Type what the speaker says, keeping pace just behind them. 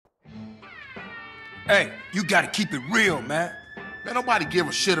Hey, you gotta keep it real, man. Man, nobody give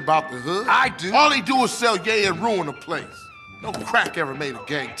a shit about the hood. I do. All they do is sell yay and ruin the place. No crack ever made a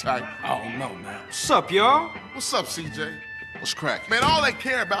gang type. I don't know, man. What's up, y'all? What's up, CJ? What's crack? Man, all they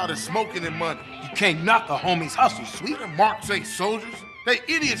care about is smoking and money. You can't knock a homie's hustle, sweet. Them marks ain't soldiers. They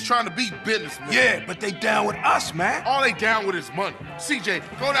idiots trying to be businessmen. Yeah, but they down with us, man. All they down with is money. CJ,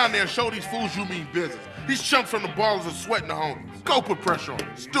 go down there and show these fools you mean business. These chumps from the ballers are sweating the homies. Go put pressure on them.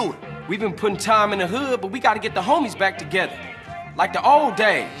 Let's do it. We've been putting time in the hood, but we gotta get the homies back together. Like the old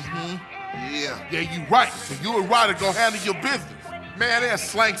days. Yeah, you right. So you and Ryder gonna handle your business. Man, they're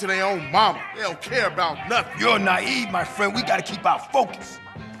slang to their own mama. They don't care about nothing. You're naive, my friend. We gotta keep our focus.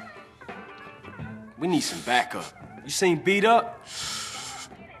 We need some backup. You seen Beat Up?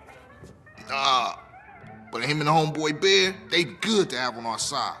 Nah, but him and the homeboy Bear, they good to have on our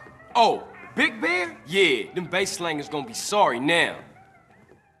side. Oh, Big Bear? Yeah, them bass slangers gonna be sorry now.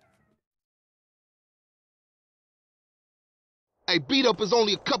 Hey, Beat Up is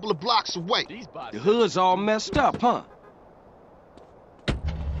only a couple of blocks away. The hood's all messed up, huh?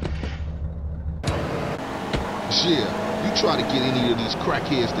 Yeah, you try to get any of these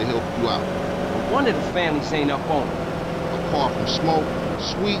crackheads to help you out. No wonder the families ain't up on it. Apart from Smoke,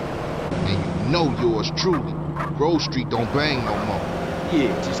 Sweet, and you know yours truly. Grove Street don't bang no more.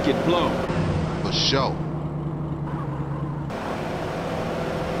 Yeah, just get blown. For sure.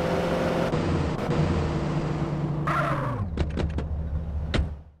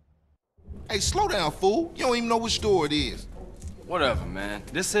 Hey, slow down, fool. You don't even know which store it is. Whatever, man.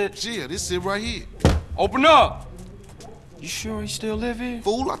 This it? Yeah, this it right here. Open up! You sure he still live here?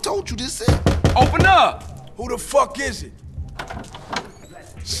 Fool, I told you this it. Open up! Who the fuck is it?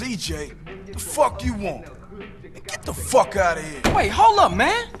 CJ, the fuck you want? Get the fuck out of here. Wait, hold up,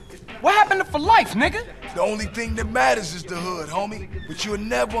 man. What happened to For Life, nigga? The only thing that matters is the hood, homie. But you'll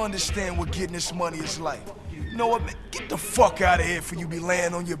never understand what getting this money is like. You know what, man? Get the fuck out of here before you be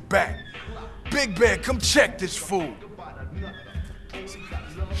laying on your back. Big Bear, come check this fool.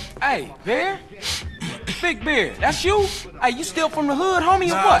 Hey, Bear? Big Bear, that's you? Hey, you still from the hood, homie,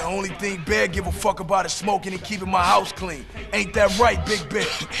 or Nah, what? the only thing Bear give a fuck about is smoking and keeping my house clean. Ain't that right, Big Bear?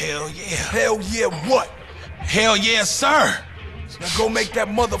 Hell yeah. Hell yeah, what? Hell yeah, sir. Now go make that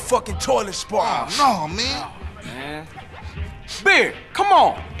motherfucking toilet spark. No, man. Man. Bear, come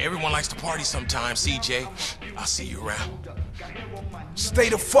on. Everyone likes to party sometimes, CJ. I'll see you around. Stay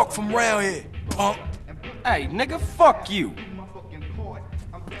the fuck from round here, punk. Hey, nigga, fuck you.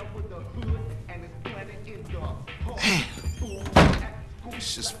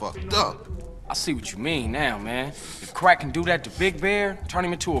 It's just fucked up. I see what you mean now, man. If Crack can do that to Big Bear, turn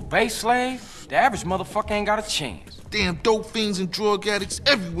him into a base slave, the average motherfucker ain't got a chance. Damn dope fiends and drug addicts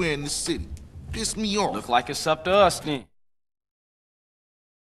everywhere in this city. Piss me off. Look like it's up to us then.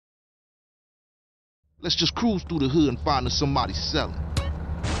 Let's just cruise through the hood and find us somebody selling.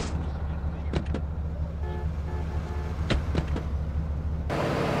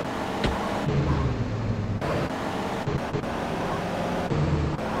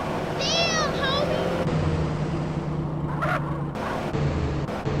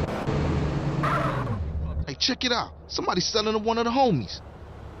 Hey, check it out. Somebody's selling to one of the homies.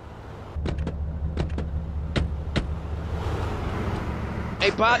 Hey,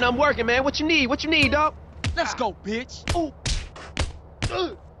 partner, I'm working, man. What you need? What you need, dog? Let's go, bitch. Ooh.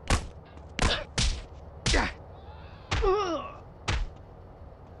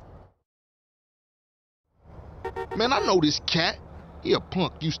 Man, I know this cat. He a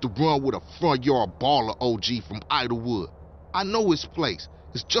punk used to run with a front yard baller OG from Idlewood. I know his place.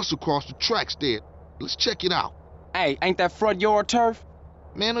 It's just across the tracks there. Let's check it out. Hey, ain't that front yard turf?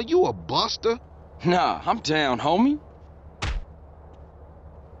 Man, are you a buster? Nah, I'm down, homie.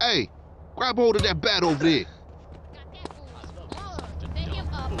 Hey, grab hold of that bat over there.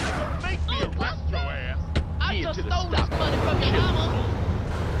 I just stole this money from your mama.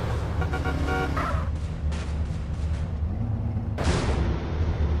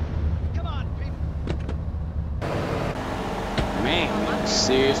 Come on, people. Man,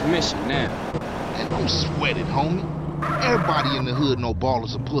 serious mission now. Man, don't sweat it, homie. Everybody in the hood know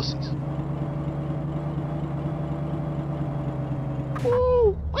ballers are pussies.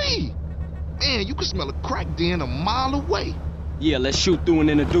 Ooh-wee! Man, you can smell a crack den a mile away. Yeah, let's shoot through and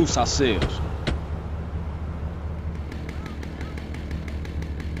introduce ourselves.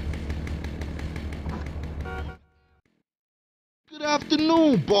 Good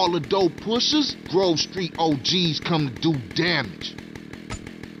afternoon, baller dope pushers. Grove Street OGs come to do damage.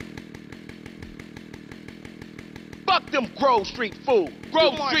 Fuck them Grove Street fools.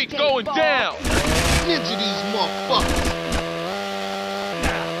 Grove Street going down. Ninja these motherfuckers.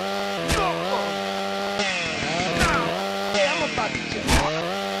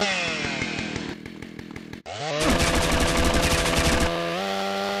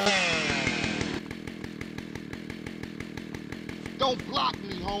 block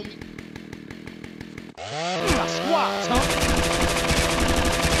me, homie. You got squats, huh?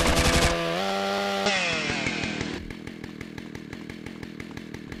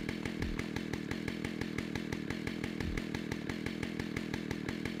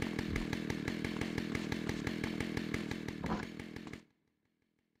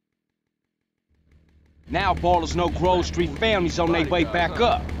 Now ballers know Grove Street families on their way back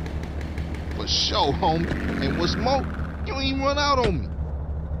up. For sure, homie. And what's more, you ain't even run out on me.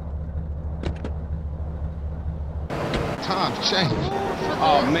 Times change.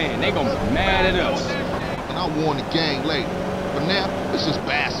 Oh man, they gonna be mad at us. And I'll warn the gang later. But now, let's just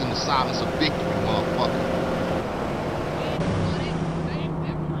bask in the silence of victory, motherfucker.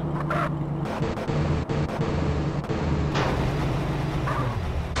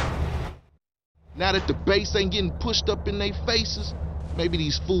 Now that the bass ain't getting pushed up in their faces, maybe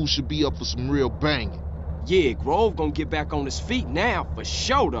these fools should be up for some real banging. Yeah, Grove gonna get back on his feet now, for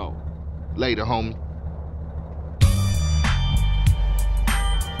sure though. Later, homie.